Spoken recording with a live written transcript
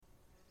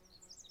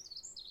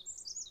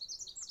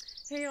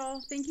Hey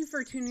y'all, thank you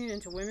for tuning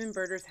into Women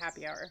Birders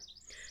Happy Hour.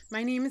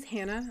 My name is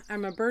Hannah.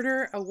 I'm a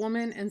birder, a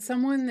woman, and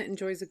someone that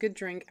enjoys a good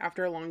drink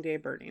after a long day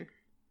of birding.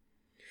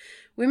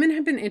 Women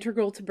have been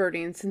integral to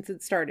birding since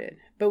it started,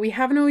 but we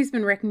haven't always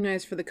been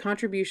recognized for the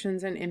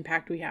contributions and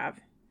impact we have.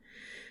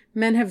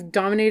 Men have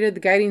dominated the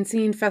guiding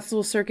scene,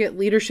 festival circuit,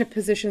 leadership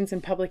positions,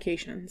 and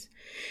publications.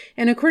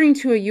 And according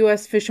to a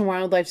U.S. Fish and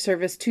Wildlife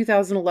Service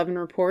 2011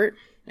 report,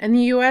 in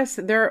the U.S.,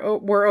 there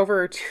were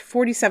over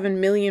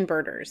 47 million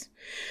birders.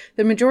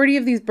 The majority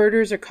of these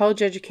birders are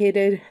college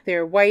educated, they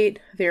are white,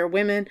 they are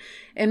women,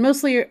 and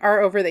mostly are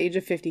over the age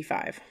of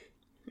 55.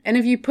 And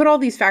if you put all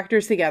these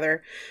factors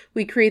together,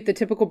 we create the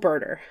typical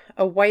birder,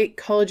 a white,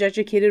 college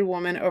educated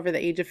woman over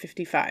the age of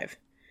 55.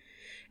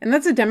 And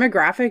that's a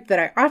demographic that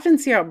I often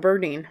see out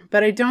birding,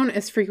 but I don't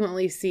as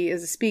frequently see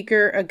as a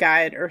speaker, a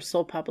guide, or a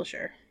sole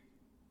publisher.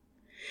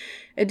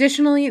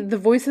 Additionally, the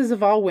voices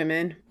of all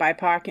women,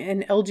 BIPOC,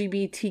 and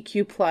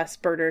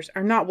LGBTQ+ birders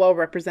are not well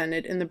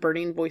represented in the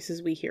birding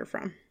voices we hear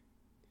from.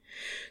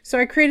 So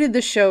I created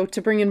this show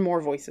to bring in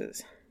more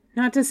voices.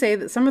 Not to say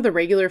that some of the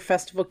regular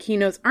festival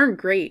keynotes aren't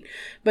great,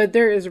 but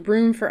there is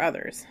room for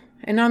others.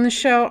 And on the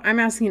show, I'm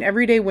asking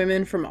everyday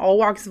women from all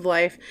walks of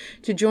life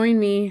to join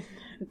me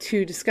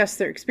to discuss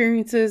their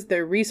experiences,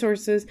 their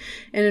resources,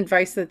 and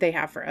advice that they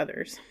have for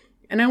others.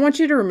 And I want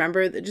you to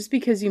remember that just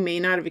because you may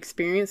not have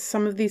experienced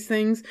some of these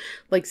things,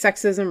 like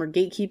sexism or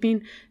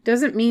gatekeeping,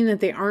 doesn't mean that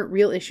they aren't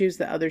real issues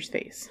that others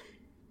face.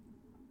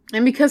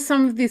 And because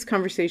some of these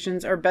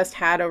conversations are best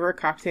had over a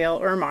cocktail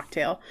or a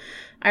mocktail,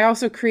 I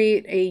also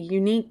create a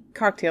unique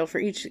cocktail for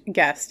each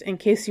guest in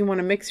case you want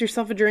to mix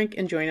yourself a drink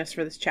and join us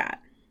for this chat.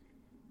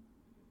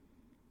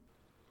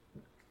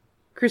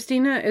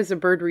 Christina is a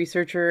bird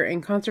researcher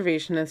and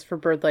conservationist for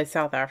BirdLife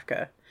South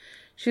Africa.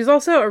 She's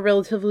also a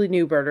relatively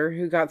new birder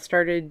who got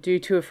started due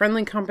to a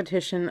friendly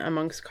competition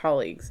amongst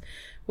colleagues,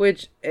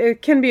 which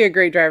it can be a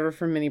great driver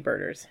for many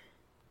birders.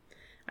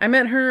 I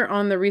met her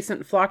on the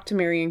recent Flock to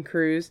Marion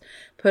cruise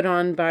put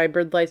on by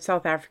BirdLife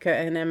South Africa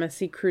and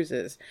MSC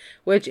Cruises,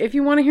 which if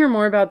you want to hear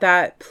more about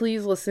that,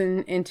 please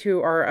listen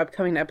into our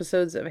upcoming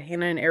episodes of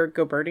Hannah and Eric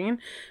Go Birding,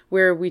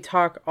 where we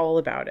talk all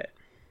about it.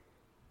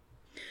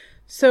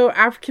 So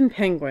African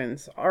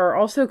penguins are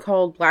also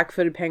called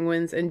black-footed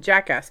penguins and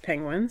jackass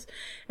penguins,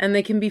 and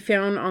they can be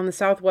found on the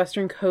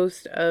southwestern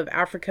coast of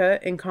Africa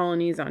in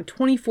colonies on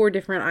 24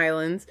 different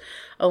islands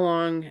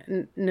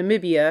along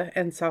Namibia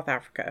and South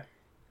Africa.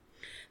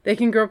 They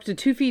can grow up to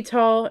 2 feet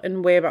tall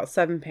and weigh about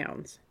 7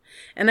 pounds.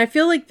 And I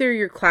feel like they're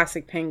your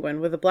classic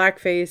penguin with a black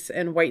face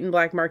and white and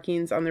black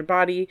markings on their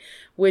body,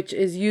 which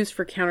is used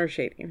for counter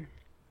shading.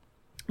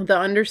 The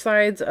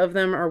undersides of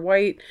them are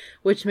white,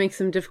 which makes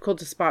them difficult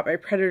to spot by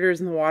predators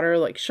in the water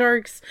like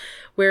sharks,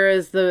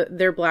 whereas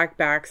their black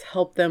backs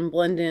help them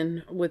blend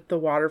in with the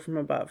water from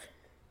above.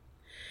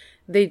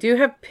 They do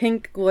have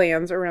pink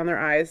glands around their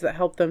eyes that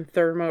help them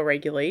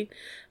thermoregulate.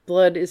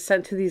 Blood is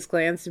sent to these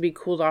glands to be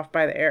cooled off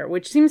by the air,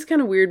 which seems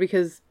kind of weird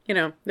because,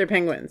 they're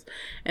penguins.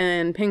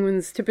 And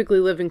penguins typically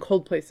live in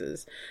cold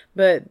places.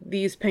 But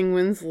these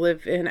penguins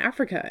live in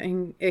Africa,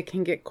 and it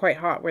can get quite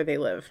hot where they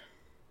live.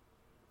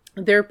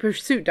 They're a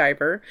pursuit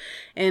diver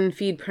and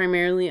feed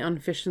primarily on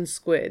fish and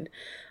squid.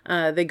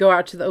 They go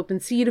out to the open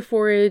sea to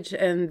forage,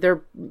 and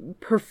their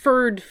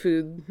preferred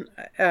food,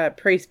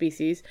 prey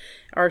species,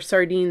 are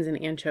sardines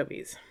and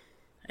anchovies.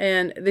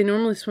 And they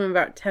normally swim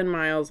about 10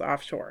 miles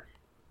offshore.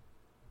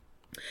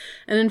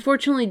 And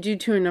unfortunately, due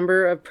to a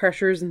number of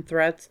pressures and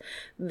threats,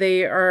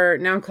 they are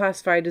now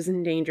classified as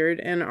endangered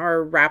and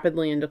are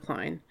rapidly in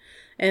decline.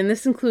 And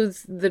this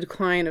includes the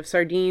decline of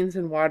sardines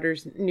in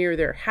waters near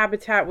their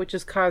habitat, which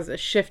has caused a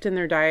shift in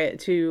their diet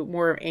to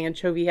more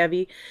anchovy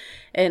heavy.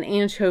 And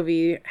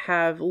anchovy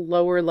have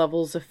lower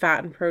levels of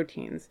fat and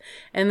proteins.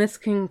 And this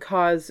can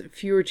cause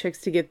fewer chicks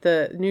to get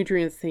the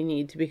nutrients they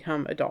need to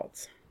become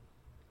adults.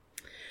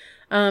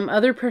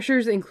 Other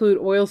pressures include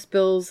oil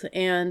spills,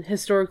 and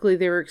historically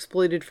they were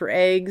exploited for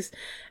eggs,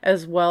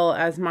 as well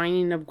as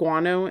mining of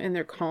guano in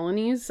their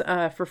colonies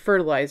for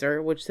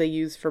fertilizer, which they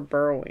use for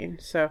burrowing.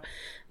 So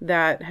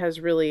that has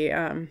really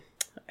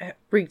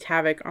wreaked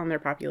havoc on their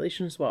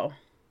population as well.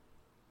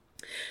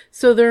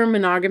 So they're a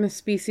monogamous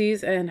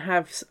species and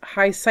have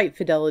high site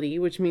fidelity,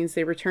 which means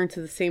they return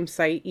to the same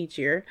site each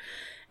year.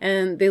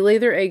 And they lay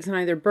their eggs in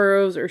either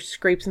burrows or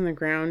scrapes in the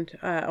ground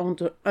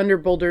under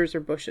boulders or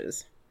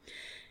bushes.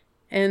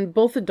 And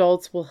both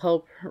adults will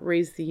help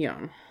raise the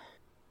young.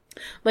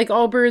 Like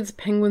all birds,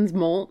 penguins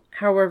molt.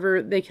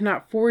 However, they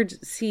cannot forage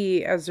at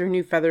sea as their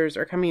new feathers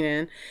are coming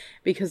in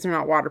because they're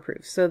not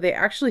waterproof. So they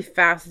actually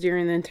fast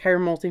during the entire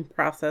molting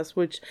process,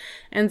 which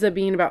ends up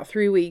being about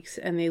 3 weeks,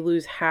 and they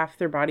lose half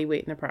their body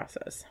weight in the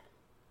process.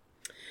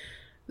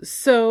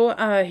 So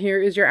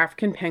here is your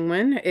African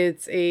penguin.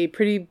 It's a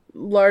pretty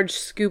large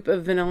scoop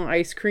of vanilla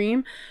ice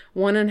cream,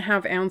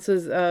 1.5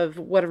 ounces of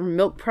whatever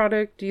milk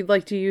product you'd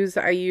like to use.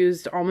 I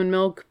used almond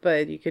milk,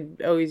 but you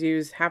could always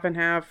use half and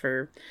half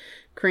or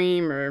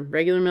cream or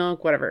regular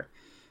milk, whatever.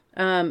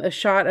 a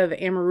shot of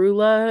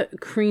Amarula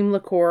cream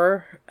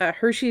liqueur,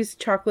 Hershey's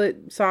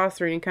chocolate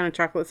sauce or any kind of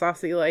chocolate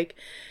sauce that you like,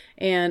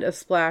 and a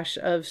splash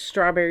of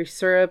strawberry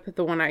syrup.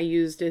 The one I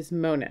used is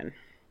Monin.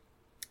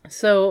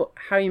 So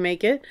how you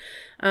make it,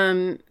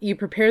 you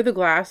prepare the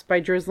glass by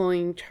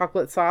drizzling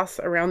chocolate sauce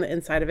around the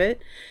inside of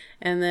it.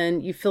 And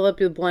then you fill up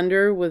your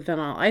blender with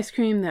vanilla ice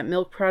cream, that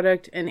milk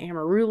product, and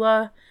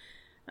Amarula.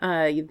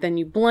 Then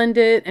you blend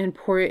it and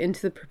pour it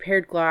into the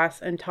prepared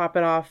glass and top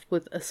it off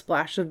with a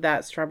splash of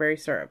that strawberry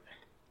syrup.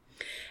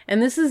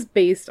 And this is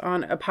based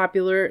on a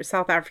popular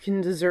South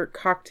African dessert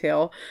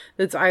cocktail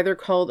that's either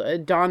called a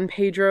Don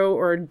Pedro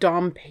or a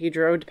Dom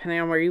Pedro, depending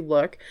on where you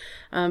look,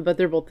 but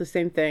they're both the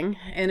same thing.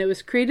 And it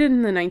was created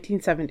in the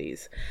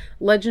 1970s.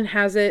 Legend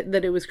has it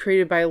that it was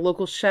created by a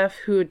local chef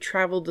who had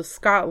traveled to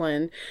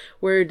Scotland,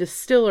 where a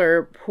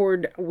distiller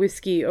poured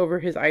whiskey over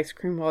his ice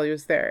cream while he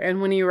was there.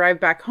 And when he arrived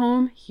back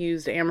home, he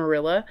used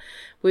Amarilla,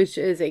 which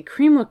is a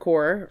cream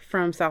liqueur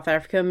from South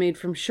Africa made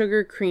from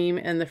sugar, cream,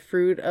 and the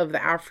fruit of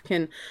the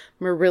African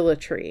Marilla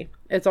tree.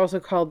 It's also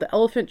called the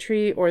elephant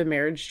tree or the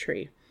marriage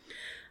tree.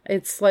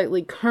 It's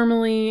slightly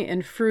caramely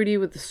and fruity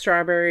with the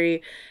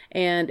strawberry,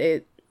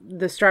 and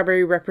the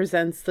strawberry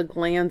represents the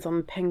glands on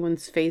the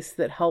penguin's face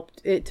that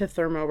helped it to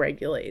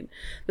thermoregulate.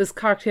 This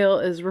cocktail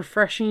is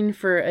refreshing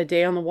for a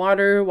day on the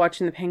water,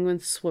 watching the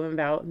penguins swim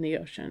about in the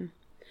ocean.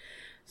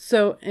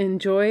 So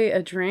enjoy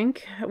a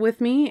drink with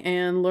me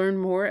and learn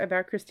more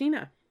about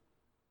Christina.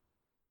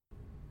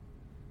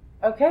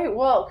 Okay,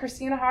 well,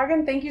 Christina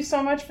Hagen, thank you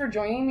so much for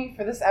joining me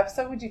for this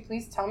episode. Would you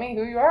please tell me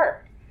who you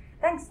are?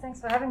 Thanks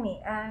for having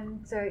me.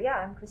 I'm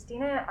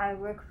Christina. I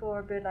work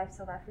for BirdLife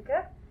South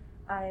Africa.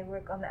 I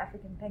work on the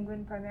African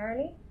penguin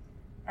primarily,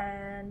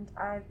 and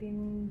I've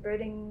been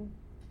birding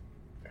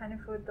kind of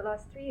for the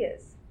last 3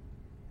 years.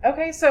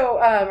 Okay, so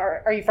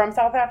are you from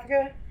South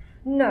Africa?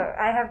 No,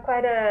 I have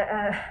quite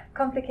a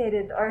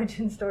complicated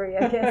origin story,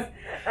 I guess.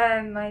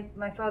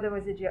 My father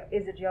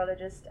is a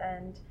geologist,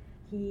 and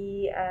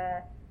he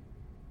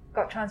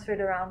got transferred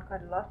around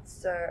quite a lot.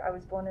 So I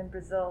was born in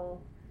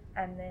Brazil,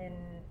 and then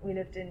we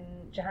lived in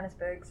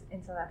Johannesburg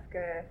in South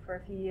Africa for a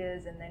few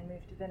years, and then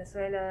moved to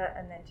Venezuela,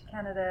 and then to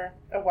Canada.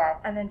 Oh, wow.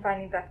 And then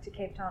finally back to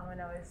Cape Town when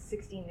I was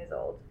 16 years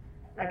old.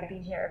 And I've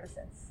been here ever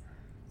since.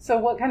 So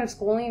what kind of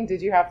schooling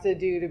did you have to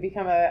do to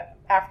become an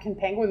African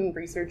penguin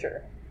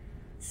researcher?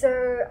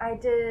 So I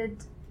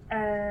did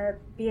a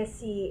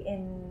BSc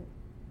in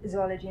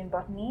zoology and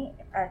botany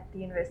at the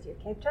University of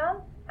Cape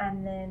Town,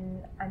 and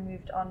then I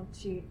moved on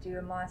to do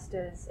a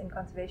master's in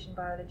conservation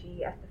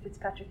biology at the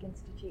Fitzpatrick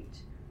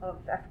Institute of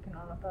African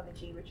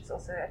Ornithology, which is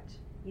also at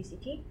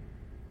UCT.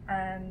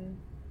 And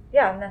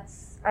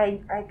that's I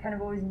kind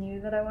of always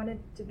knew that I wanted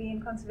to be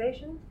in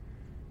conservation,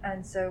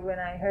 and so when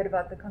I heard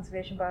about the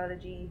conservation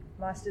biology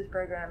master's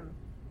program,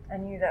 I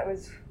knew that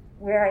was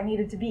where I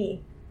needed to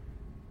be.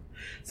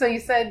 So you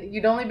said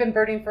you'd only been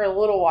birding for a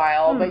little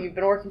while, but you've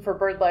been working for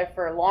BirdLife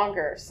for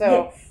longer.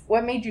 So yes.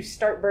 What made you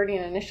start birding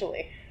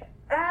initially?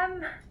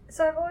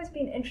 So I've always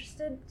been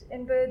interested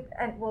in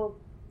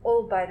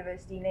all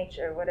biodiversity,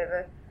 nature,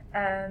 whatever.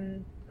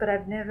 But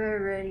I've never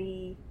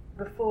really,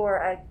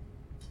 before I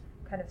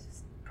kind of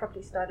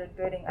properly started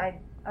birding,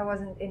 I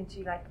wasn't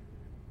into like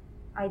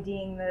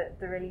IDing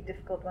the really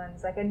difficult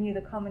ones. Like I knew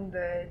the common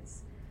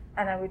birds,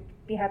 and I would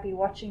be happy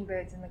watching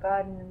birds in the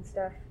garden and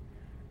stuff.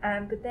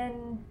 But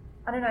then,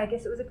 I don't know, I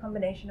guess it was a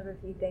combination of a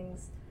few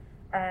things.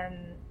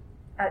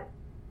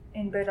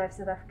 In BirdLife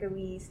South Africa,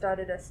 we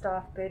started a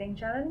staff birding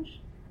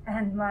challenge,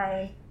 and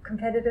my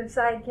competitive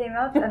side came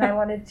out, and I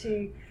wanted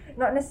to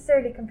not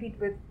necessarily compete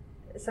with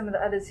some of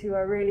the others who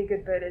are really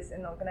good birders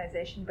in the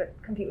organization, but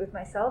compete with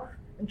myself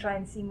and try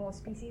and see more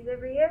species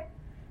every year.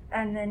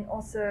 And then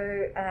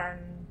also, I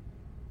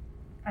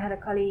had a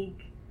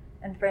colleague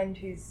and friend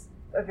who's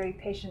a very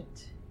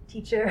patient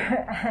teacher,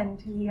 and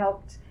he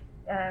helped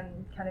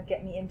kind of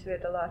get me into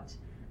it a lot,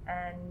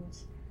 and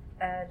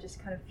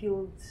just kind of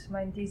fueled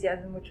my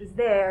enthusiasm, which was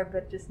there,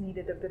 but just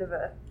needed a bit of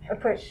a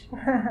push.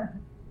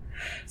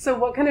 So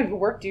what kind of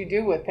work do you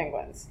do with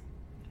penguins?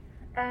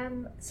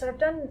 So I've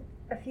done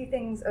a few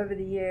things over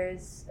the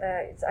years.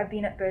 I've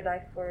been at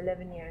BirdLife for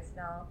 11 years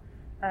now.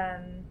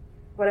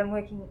 What I'm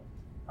working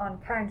on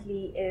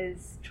currently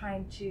is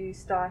trying to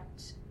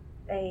start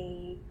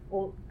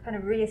kind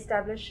of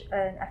re-establish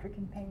an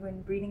African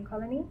penguin breeding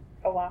colony.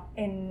 Oh, wow.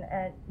 In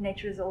a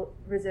nature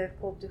reserve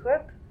called De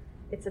Hoop.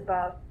 It's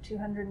about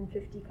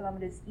 250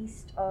 kilometers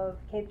east of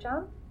Cape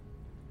Town.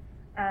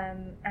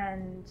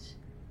 And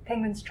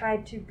penguins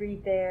tried to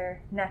breed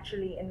there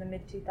naturally in the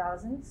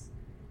mid-2000s.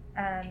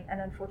 And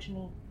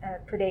unfortunately,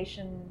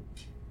 predation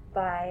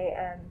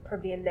by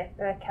probably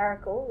a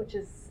caracal, which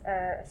is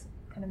a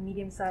kind of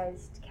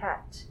medium-sized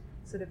cat,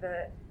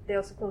 they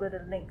also call it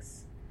a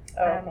lynx.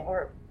 Okay.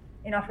 Or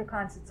in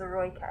Afrikaans, it's a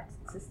rooi cat.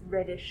 It's this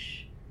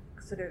reddish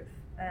sort of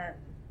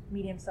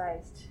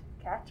medium-sized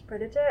cat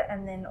predator,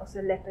 and then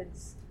also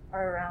leopards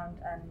are around,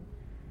 and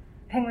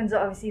penguins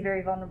are obviously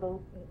very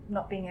vulnerable,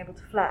 not being able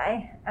to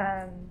fly,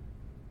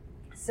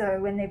 so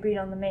when they breed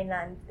on the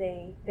mainland,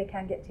 they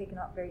can get taken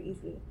out very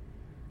easily.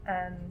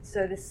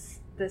 So this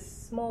this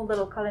small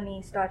little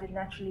colony started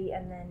naturally,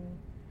 and then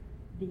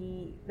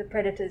the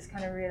predators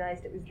kind of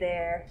realized it was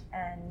there,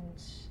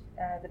 and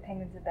the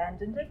penguins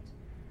abandoned it.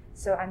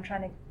 So I'm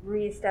trying to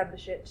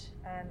re-establish it.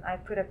 I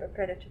put up a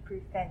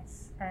predator-proof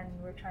fence, and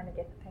we're trying to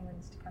get the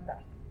penguins to come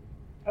back.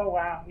 Oh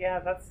wow, yeah,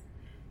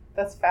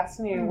 that's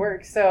fascinating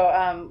work.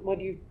 So what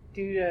do you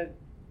do to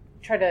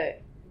try to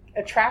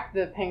attract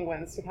the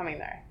penguins to coming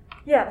there?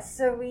 Yeah,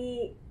 so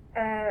we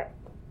have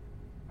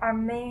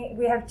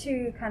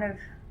two kind of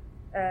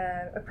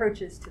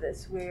approaches to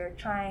this. We're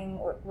trying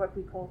what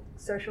we call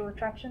social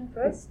attraction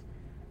first,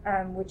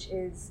 which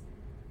is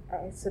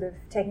sort of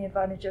taking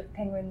advantage of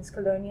penguins'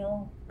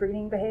 colonial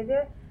breeding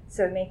behavior,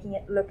 so making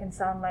it look and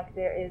sound like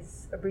there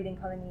is a breeding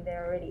colony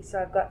there already. So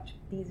I've got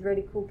these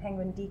really cool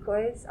penguin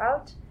decoys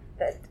out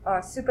that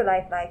are super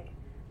lifelike,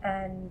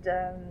 and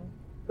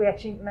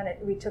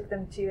we took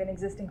them to an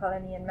existing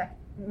colony and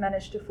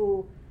managed to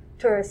fool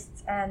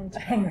tourists and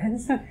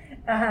penguins.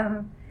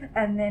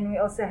 And then we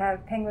also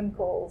have penguin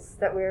calls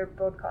that we're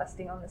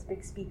broadcasting on this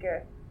big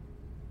speaker,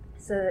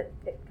 so that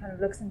it kind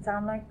of looks and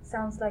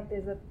sounds like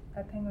there's a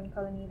penguin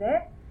colony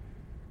there.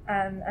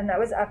 And that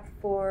was up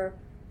for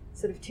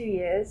sort of 2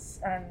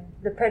 years.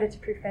 The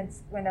predator-proof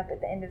fence went up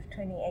at the end of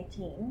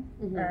 2018,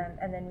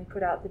 and then we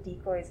put out the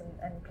decoys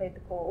and played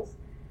the calls.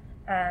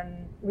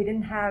 We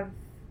didn't have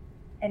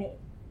any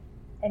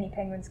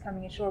penguins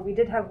coming ashore. We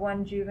did have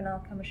one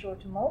juvenile come ashore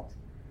to molt,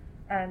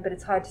 but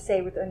it's hard to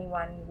say with only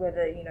one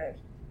whether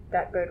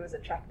that bird was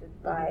attracted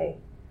by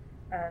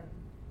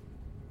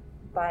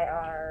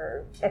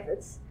our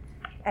efforts.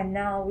 And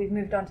now we've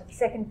moved on to the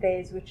second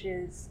phase, which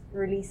is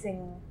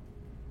releasing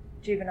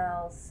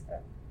juveniles,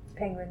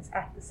 penguins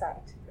at the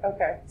site.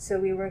 Okay. So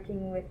we're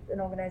working with an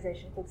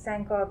organization called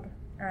SANCOB,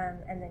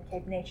 and then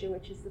Cape Nature,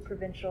 which is the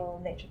provincial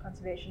nature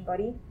conservation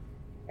body,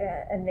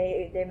 and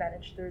they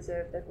manage the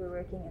reserve that we're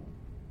working in.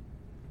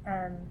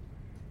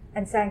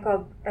 And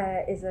SANCOB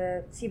is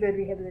a seabird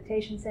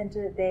rehabilitation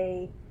center.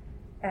 They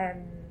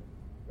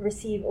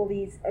receive all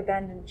these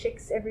abandoned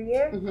chicks every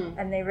year,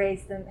 and they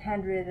raise them,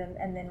 hand rear them,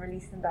 and then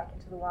release them back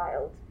into the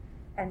wild.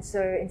 And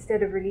so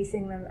instead of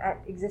releasing them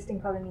at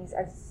existing colonies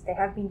as they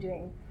have been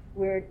doing,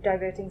 we're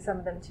diverting some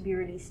of them to be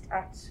released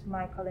at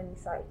my colony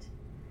site.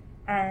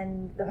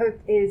 And the hope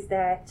is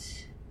that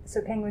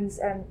penguins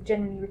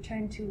generally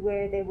return to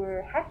where they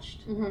were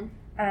hatched.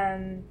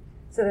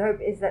 So the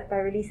hope is that by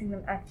releasing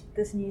them at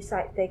this new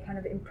site, they kind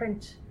of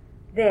imprint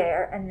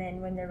there, and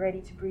then when they're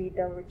ready to breed,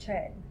 they'll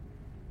return.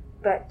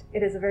 But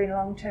it is a very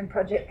long-term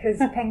project, because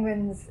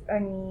penguins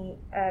only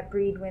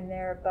breed when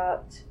they're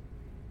about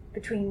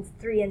between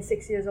 3 and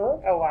 6 years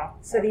old. Oh wow!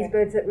 So these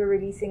birds that we're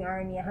releasing are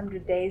only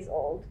 100 days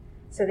old.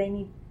 So they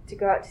need to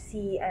go out to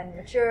sea and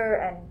mature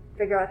and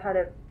figure out how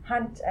to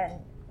hunt and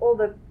all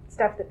the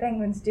stuff that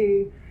penguins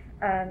do,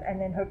 and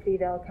then hopefully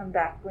they'll come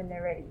back when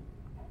they're ready.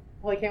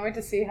 Well, I can't wait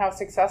to see how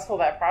successful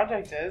that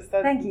project is.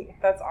 Thank you.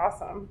 That's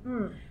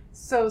awesome.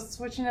 So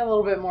switching a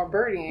little bit more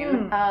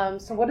birding,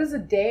 so what does a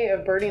day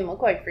of birding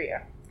look like for you?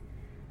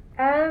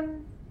 Well,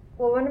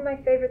 one of my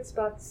favorite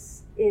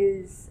spots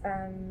is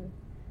a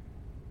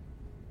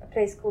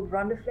place called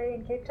Rondaflay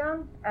in Cape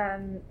Town.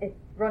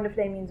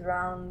 Rondaflay means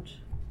round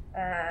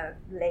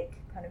lake,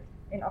 kind of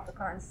in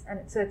Afrikaans,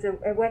 and so it's a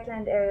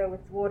wetland area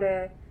with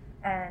water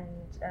and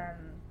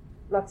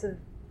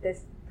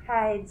there's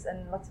tides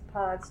and lots of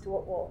paths to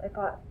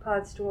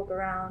walk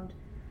around,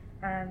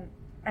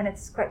 and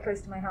it's quite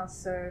close to my house,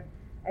 so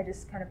I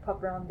just kind of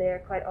pop around there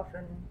quite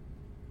often,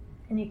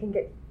 and you can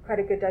get quite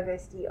a good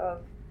diversity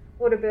of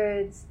water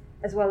birds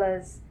as well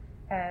as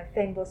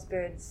fynbos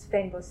birds.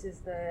 Fynbos is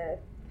the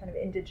kind of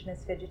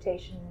indigenous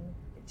vegetation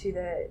to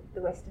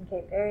the Western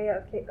Cape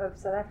area of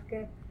South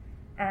Africa,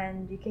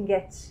 and you can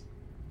get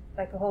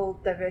like a whole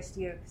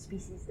diversity of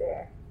species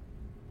there.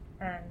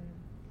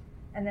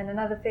 And then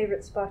another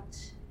favorite spot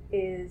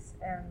is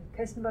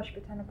Kirstenbosch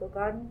Botanical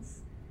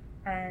Gardens,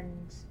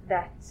 and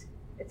that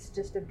it's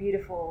just a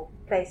beautiful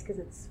place because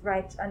it's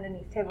right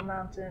underneath Table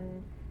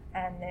Mountain,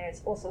 and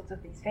there's all sorts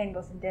of these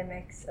fynbos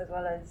endemics as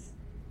well as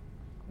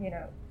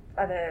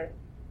other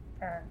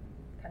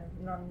kind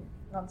of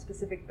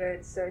non-specific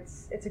birds. So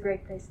it's a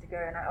great place to go,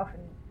 and I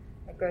often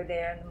go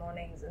there in the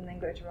mornings and then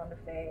go to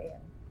Rondaflay.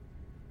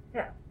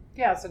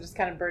 Yeah, so just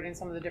kind of birding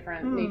some of the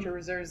different nature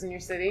reserves in your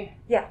city.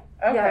 Yeah.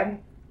 Okay. Yeah,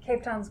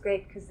 Cape Town's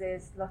great because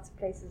there's lots of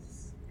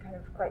places kind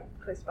of quite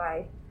close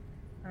by,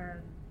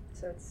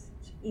 so it's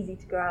easy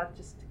to go out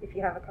just if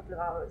you have a couple of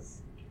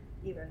hours,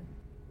 even.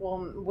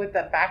 Well, with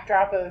the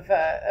backdrop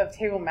of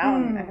Table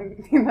Mountain, I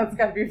think that's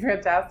got to be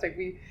fantastic.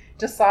 We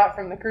just saw it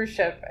from the cruise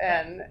ship,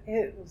 and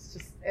it's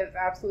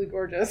absolutely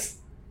gorgeous.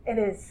 It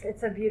is.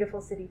 It's a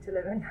beautiful city to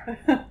live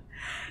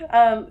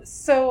in.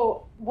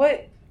 So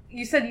what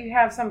you said, you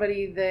have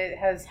somebody that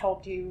has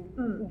helped you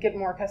get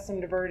more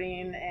accustomed to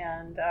birding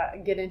and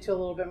get into a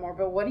little bit more,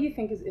 but what do you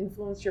think has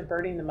influenced your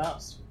birding the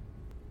most?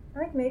 I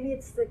think maybe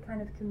it's the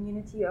kind of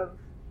community of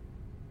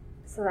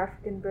South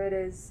African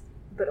birders,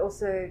 but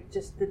also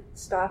just the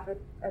staff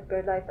at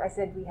BirdLife. I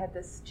said we had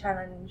this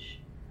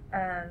challenge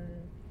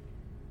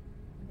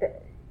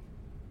that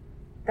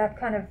that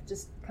kind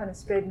of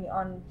spurred me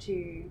on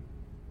to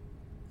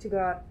go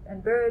out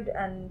and bird.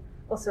 And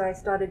also I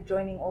started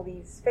joining all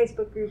these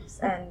Facebook groups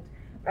and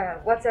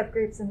WhatsApp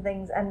groups and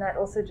things, and that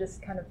also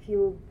just kind of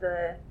fueled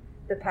the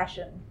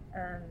passion,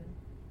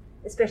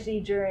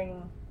 especially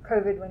during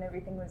COVID when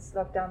everything was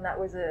locked down. That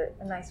was a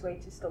nice way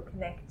to still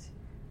connect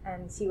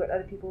and see what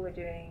other people were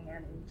doing,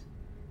 and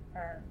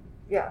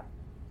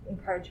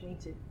encourage me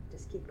to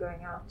just keep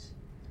going out.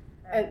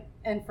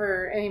 And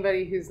for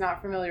anybody who's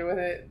not familiar with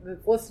it,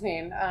 that's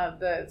listening,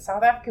 the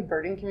South Africa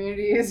birding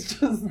community is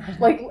just,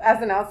 like,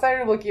 as an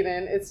outsider looking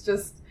in,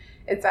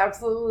 it's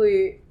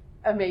absolutely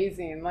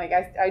amazing. Like,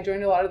 I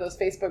joined a lot of those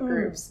Facebook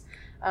groups,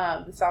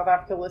 the South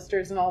Africa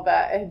listers and all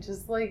that, and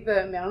just, like,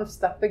 the amount of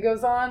stuff that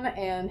goes on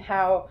and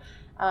how,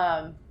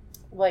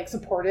 like,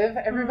 supportive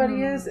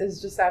everybody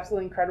is just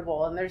absolutely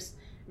incredible. And there's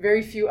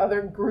very few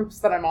other groups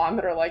that I'm on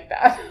that are like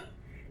that.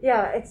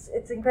 Yeah,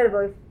 it's incredible.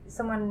 If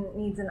someone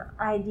needs an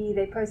ID,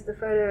 they post the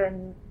photo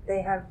and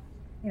they have,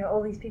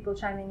 all these people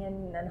chiming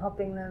in and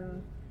helping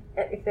them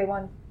if they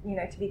want,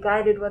 to be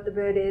guided what the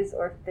bird is,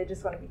 or if they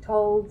just want to be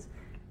told.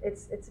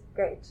 It's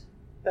great.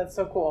 That's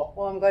so cool.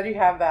 Well, I'm glad you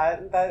have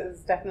that. That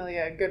is definitely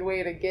a good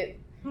way to get,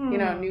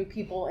 new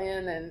people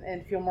in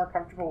and feel more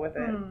comfortable with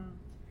it.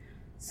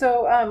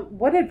 So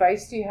what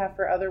advice do you have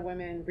for other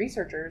women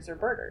researchers or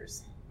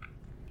birders?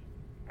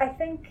 I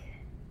think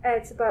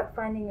it's about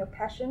finding your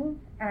passion,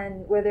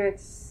 and whether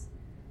it's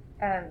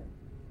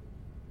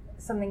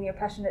something you're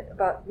passionate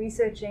about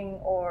researching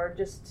or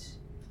just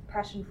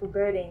passion for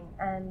birding,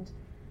 and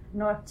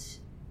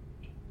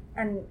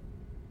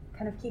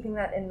kind of keeping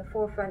that in the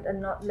forefront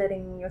and not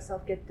letting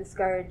yourself get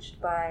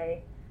discouraged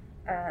by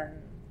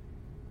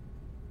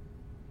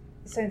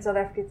so in South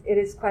Africa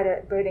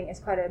birding is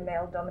quite a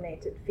male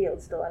dominated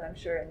field still, and I'm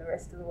sure in the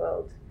rest of the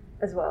world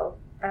as well.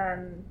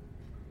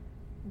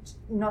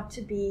 Not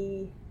to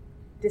be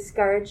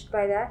discouraged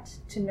by that,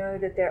 to know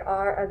that there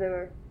are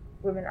other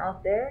women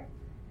out there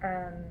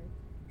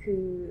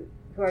who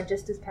are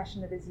just as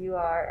passionate as you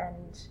are,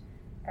 and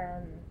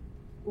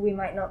we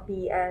might not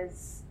be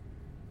as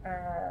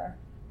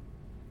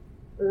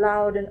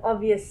loud and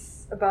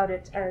obvious about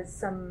it as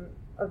some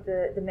of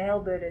the male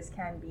birders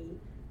can be,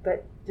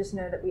 but just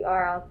know that we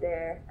are out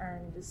there,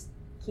 and just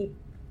keep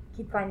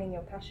finding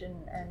your passion,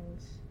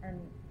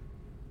 and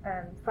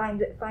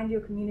find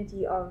your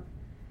community of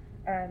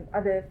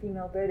other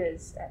female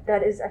birders.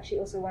 That is actually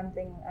also one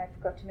thing I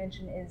forgot to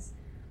mention is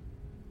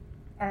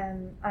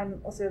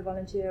I'm also a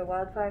volunteer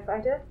wildfire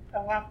fighter.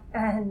 Oh wow!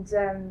 And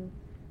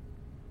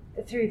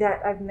through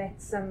that I've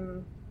met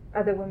some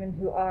other women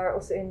who are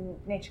also in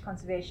nature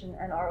conservation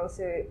and are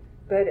also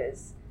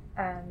birders.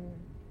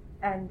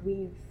 And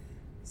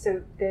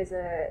there's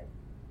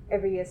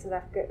every year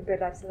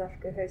BirdLife South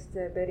Africa hosts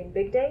a Birding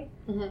Big Day,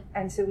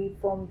 and so we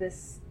formed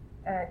this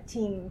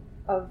team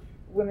of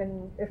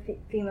women,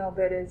 female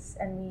birders,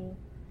 and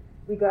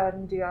we go out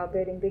and do our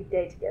Birding Big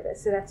Day together.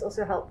 So that's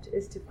also helped,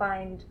 is to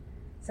find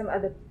some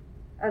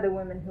other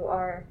women who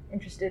are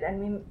interested,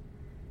 and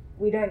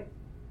we don't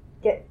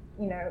get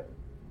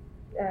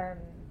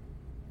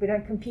we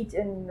don't compete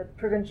in the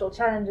provincial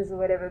challenges or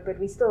whatever, but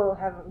we still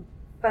have a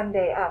fun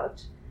day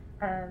out,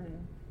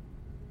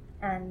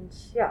 and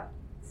yeah,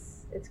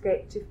 it's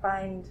great to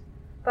find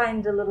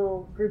a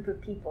little group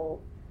of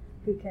people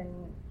who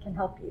can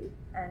help you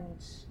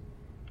and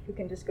who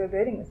can just go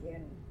birding with you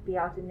and be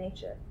out in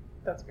nature.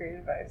 That's great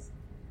advice.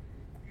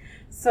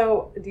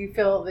 So, do you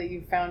feel that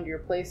you found your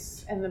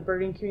place in the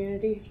birding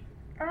community?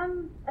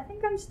 I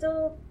think I'm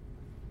still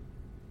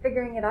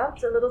figuring it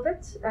out a little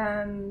bit.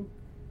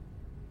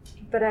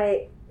 But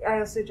I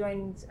also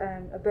joined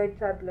a bird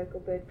club, local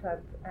bird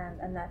club,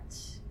 and that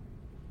it's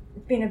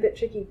been a bit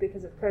tricky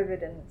because of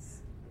COVID, and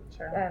it's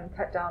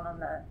cut down on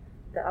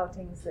the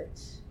outings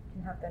that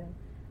can happen.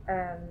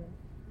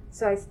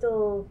 So I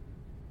still,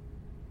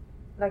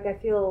 I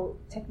feel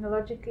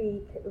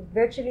technologically,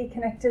 virtually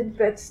connected,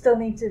 but still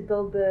need to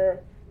build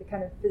the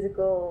kind of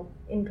physical,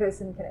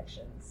 in-person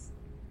connections.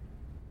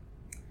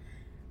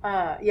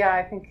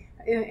 I think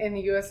in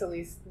the U.S. at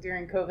least,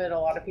 during COVID, a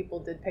lot of people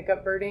did pick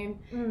up birding,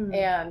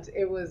 and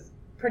it was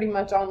pretty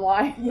much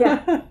online.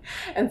 Yeah.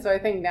 And so I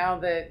think now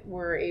that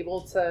we're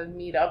able to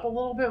meet up a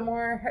little bit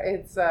more,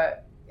 it's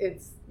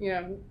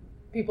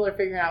people are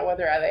figuring out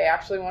whether they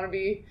actually want to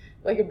be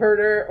like a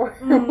birder or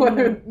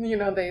whether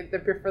they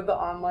prefer the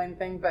online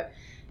thing, but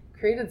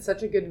created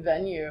such a good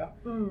venue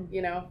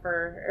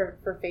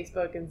for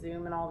Facebook and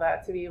Zoom and all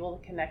that, to be able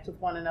to connect with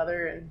one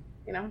another, and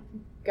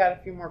got a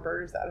few more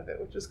birders out of it,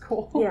 which is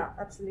cool. Yeah,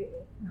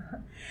 absolutely.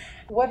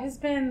 What has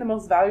been the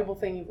most valuable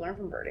thing you've learned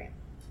from birding?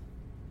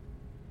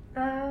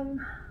 I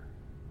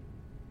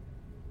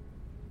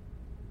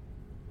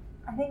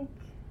think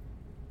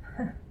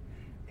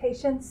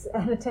patience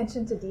and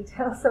attention to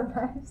detail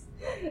sometimes.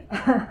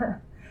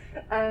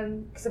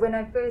 So when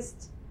I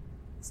first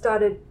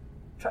started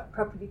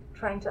properly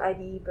trying to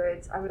ID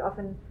birds, I would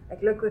often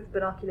look with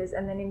binoculars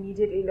and then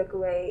immediately look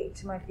away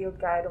to my field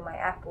guide or my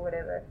app or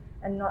whatever,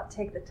 and not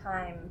take the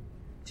time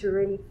to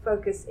really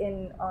focus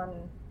in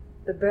on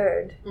the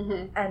bird,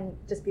 and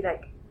just be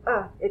like,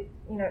 it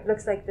it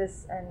looks like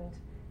this, and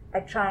I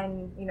try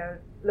and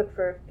look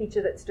for a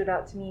feature that stood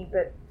out to me,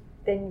 but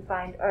then you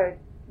find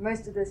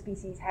most of the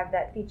species have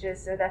that feature,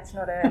 so that's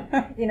not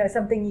a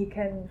something you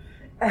can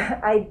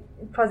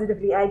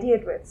positively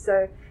ideate with.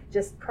 So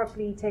just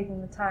properly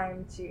taking the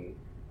time to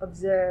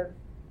observe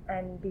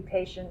and be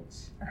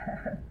patient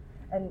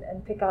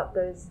and pick out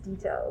those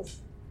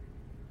details.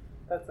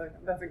 That's a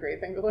great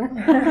thing to learn.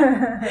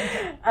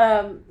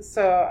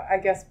 So I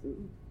guess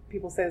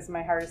people say this is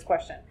my hardest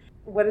question.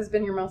 What has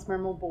been your most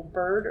memorable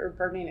bird or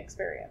birding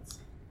experience?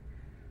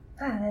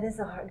 That is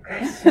a hard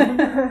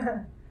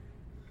question.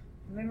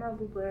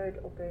 Memorable bird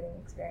or birding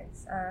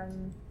experience.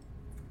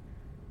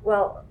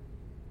 Well,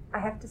 I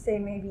have to say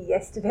maybe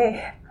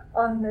yesterday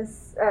on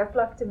this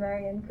Flock to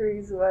Marion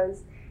cruise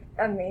was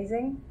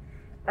amazing.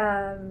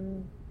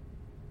 It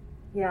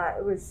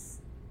was.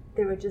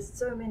 There were just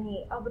so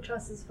many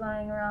albatrosses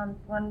flying around,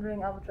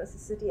 wandering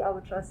albatrosses, city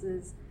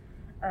albatrosses,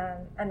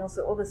 and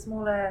also all the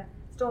smaller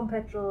storm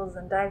petrels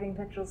and diving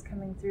petrels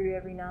coming through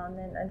every now and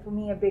then. And for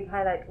me, a big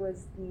highlight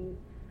was the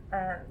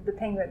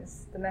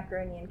penguins, the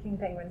macaroni and king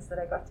penguins that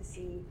I got to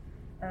see.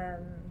 I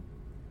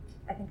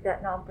think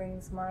that now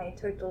brings my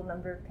total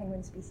number of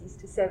penguin species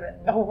to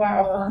 7. Oh,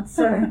 wow.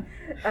 So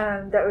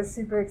that was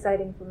super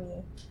exciting for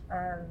me.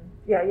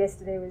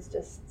 Yesterday was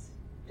just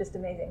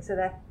amazing. So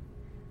that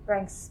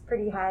ranks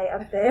pretty high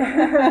up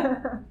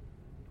there.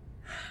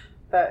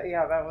 That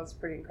was a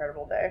pretty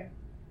incredible day.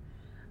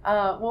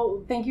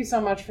 Well, thank you so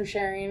much for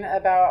sharing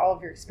about all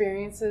of your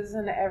experiences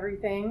and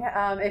everything.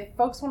 If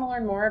folks want to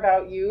learn more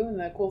about you and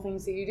the cool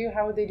things that you do,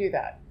 how would they do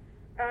that?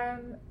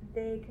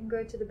 They can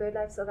go to the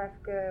BirdLife South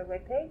Africa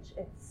webpage.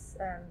 It's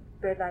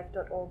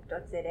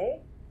birdlife.org.za.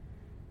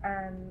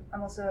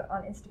 I'm also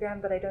on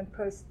Instagram, but I don't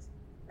post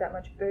that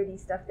much birdie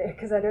stuff there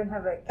because I don't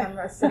have a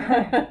camera, so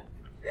I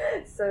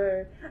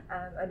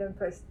don't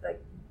post like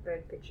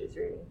bird pictures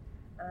really.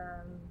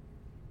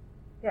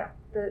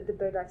 The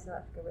BirdLife South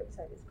Africa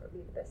website is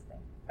probably the best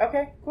thing.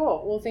 Okay,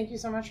 cool. Well, thank you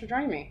so much for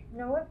joining me.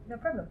 No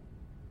problem.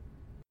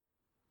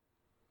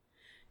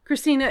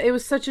 Christina, it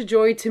was such a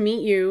joy to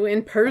meet you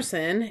in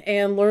person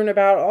and learn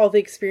about all the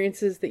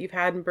experiences that you've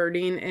had in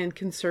birding and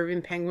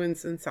conserving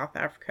penguins in South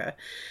Africa.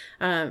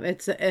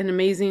 It's an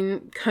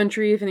amazing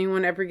country. If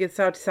anyone ever gets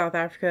out to South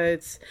Africa,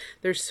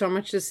 there's so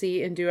much to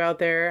see and do out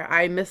there.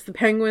 I miss the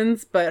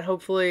penguins, but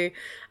hopefully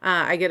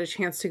I get a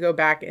chance to go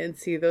back and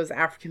see those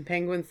African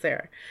penguins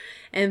there.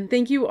 And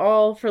thank you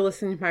all for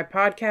listening to my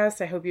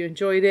podcast. I hope you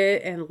enjoyed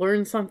it and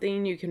learned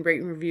something. You can rate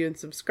and review and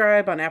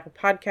subscribe on Apple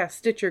Podcasts,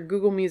 Stitcher,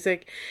 Google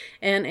Music,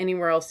 and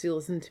anywhere else you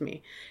listen to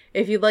me.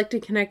 If you'd like to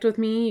connect with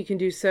me, you can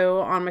do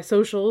so on my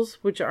socials,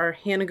 which are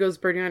Hannah Goes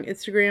Birding on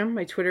Instagram.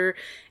 My Twitter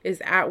is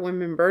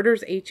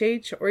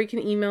 @WomenBirdersHH, or you can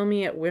email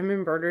me at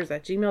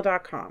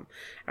womenbirders@gmail.com.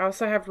 I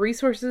also have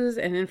resources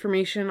and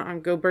information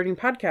on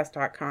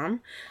GoBirdingPodcast.com.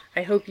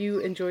 I hope you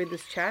enjoyed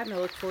this chat, and I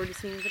look forward to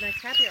seeing you in the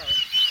next happy hour.